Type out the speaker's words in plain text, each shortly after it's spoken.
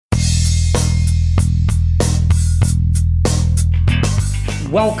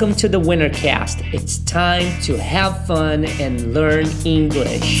Welcome to the Wintercast. It's time to have fun and learn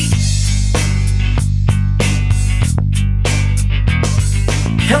English.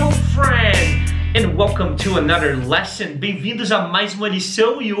 Hello, friend, and welcome to another lesson. Bem-vindos a mais uma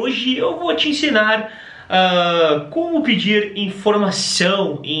lição e hoje eu vou te ensinar como pedir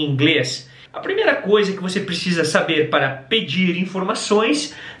informação em inglês. A primeira coisa que você precisa saber para pedir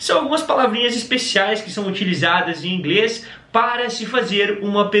informações são algumas palavrinhas especiais que são utilizadas em inglês para se fazer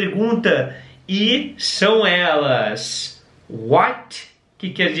uma pergunta. E são elas: what,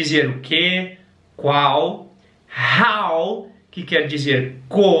 que quer dizer o que, qual; how, que quer dizer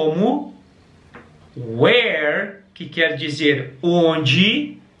como; where, que quer dizer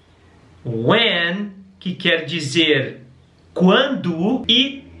onde; when, que quer dizer quando;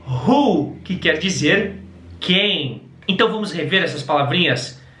 e who, que quer dizer quem. Então vamos rever essas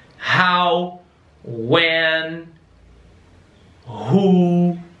palavrinhas: how, when,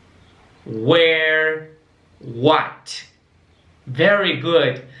 who, where, what. Very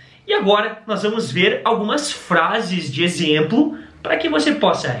good. E agora nós vamos ver algumas frases de exemplo para que você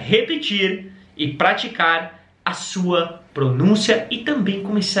possa repetir e praticar a sua pronúncia e também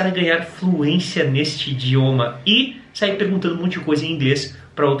começar a ganhar fluência neste idioma e sair perguntando um monte de coisa em inglês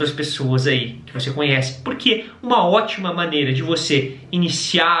para outras pessoas aí que você conhece. Porque uma ótima maneira de você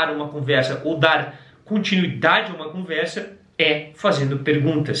iniciar uma conversa ou dar continuidade a uma conversa é fazendo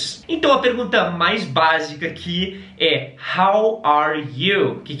perguntas. Então a pergunta mais básica aqui é how are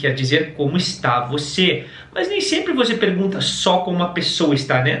you? Que quer dizer como está você. Mas nem sempre você pergunta só como uma pessoa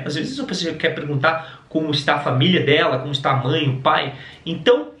está, né? Às vezes a pessoa quer perguntar como está a família dela, como está a mãe, o pai.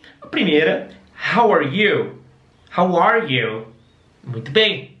 Então a primeira, how are you? How are you? Muito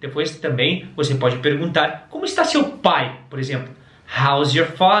bem. Depois também você pode perguntar como está seu pai, por exemplo. How's your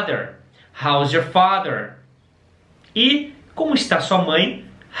father? How's your father? E como está sua mãe?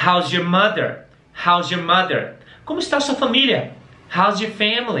 How's your mother? How's your mother? Como está sua família? How's your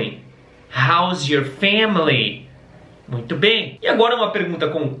family? How's your family? Muito bem. E agora uma pergunta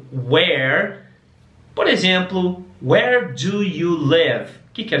com where. Por exemplo, where do you live?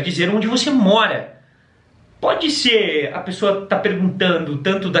 Que quer dizer onde você mora. Pode ser a pessoa está perguntando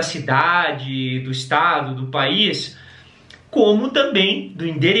tanto da cidade, do estado, do país, como também do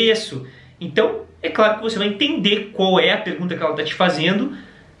endereço. Então, é claro que você vai entender qual é a pergunta que ela está te fazendo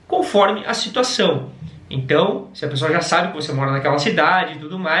conforme a situação. Então, se a pessoa já sabe que você mora naquela cidade e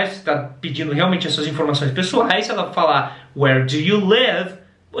tudo mais, está pedindo realmente as suas informações pessoais, se ela falar where do you live,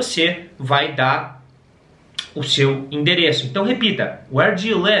 você vai dar o seu endereço. Então, repita: where do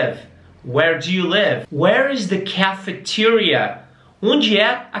you live? Where do you live? Where is the cafeteria? Onde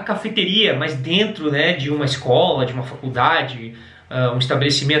é a cafeteria? Mas dentro, né, de uma escola, de uma faculdade, um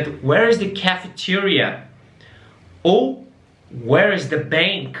estabelecimento. Where is the cafeteria? Ou where is the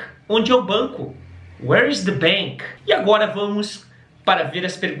bank? Onde é o banco? Where is the bank? E agora vamos para ver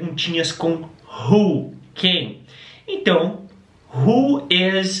as perguntinhas com who, quem. Então, who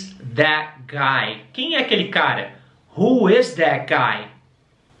is that guy? Quem é aquele cara? Who is that guy?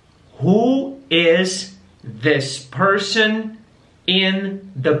 Who is this person in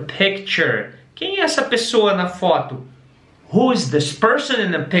the picture? Quem é essa pessoa na foto? Who is this person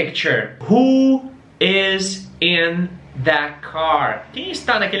in the picture? Who is in that car? Quem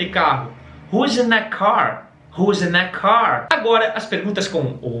está naquele carro? Who is in that car? Who is in that car? Agora as perguntas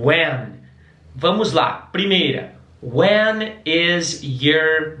com when. Vamos lá. Primeira. When is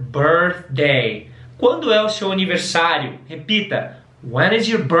your birthday? Quando é o seu aniversário? Repita. When is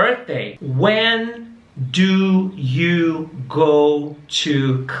your birthday? When do you go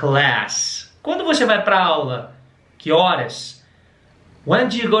to class? Quando você vai para a aula? Que horas? When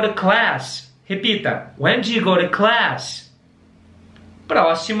do you go to class? Repita. When do you go to class?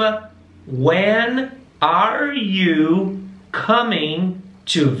 Próxima. When are you coming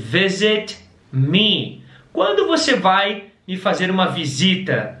to visit me? Quando você vai me fazer uma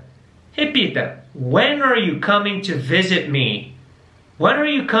visita? Repita. When are you coming to visit me? When are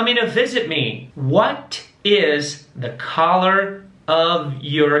you coming to visit me? What is the color of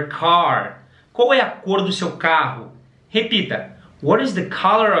your car? Qual é a cor do seu carro? Repita. What is the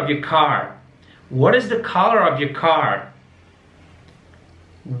color of your car? What is the color of your car?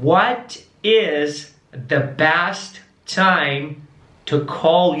 What is the best time to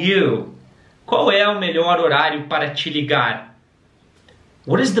call you? Qual é o melhor horário para te ligar?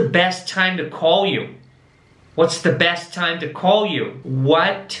 What is the best time to call you? What's the best time to call you?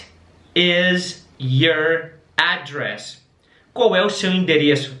 What is your address? Qual é o seu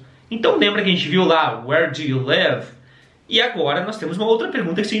endereço? Então lembra que a gente viu lá, where do you live? E agora nós temos uma outra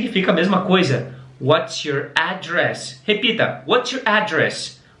pergunta que significa a mesma coisa. What's your address? Repita. What's your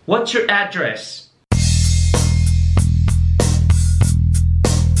address? What's your address?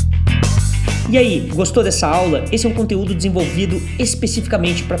 E aí, gostou dessa aula? Esse é um conteúdo desenvolvido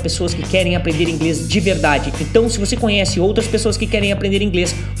especificamente para pessoas que querem aprender inglês de verdade. Então, se você conhece outras pessoas que querem aprender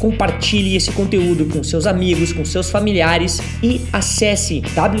inglês, compartilhe esse conteúdo com seus amigos, com seus familiares e acesse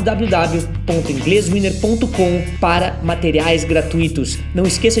www.ingleswinner.com para materiais gratuitos. Não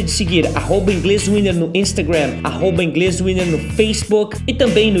esqueça de seguir @ingleswinner no Instagram, @ingleswinner no Facebook e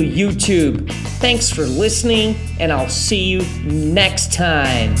também no YouTube. Thanks for listening and I'll see you next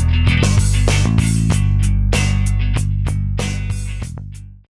time.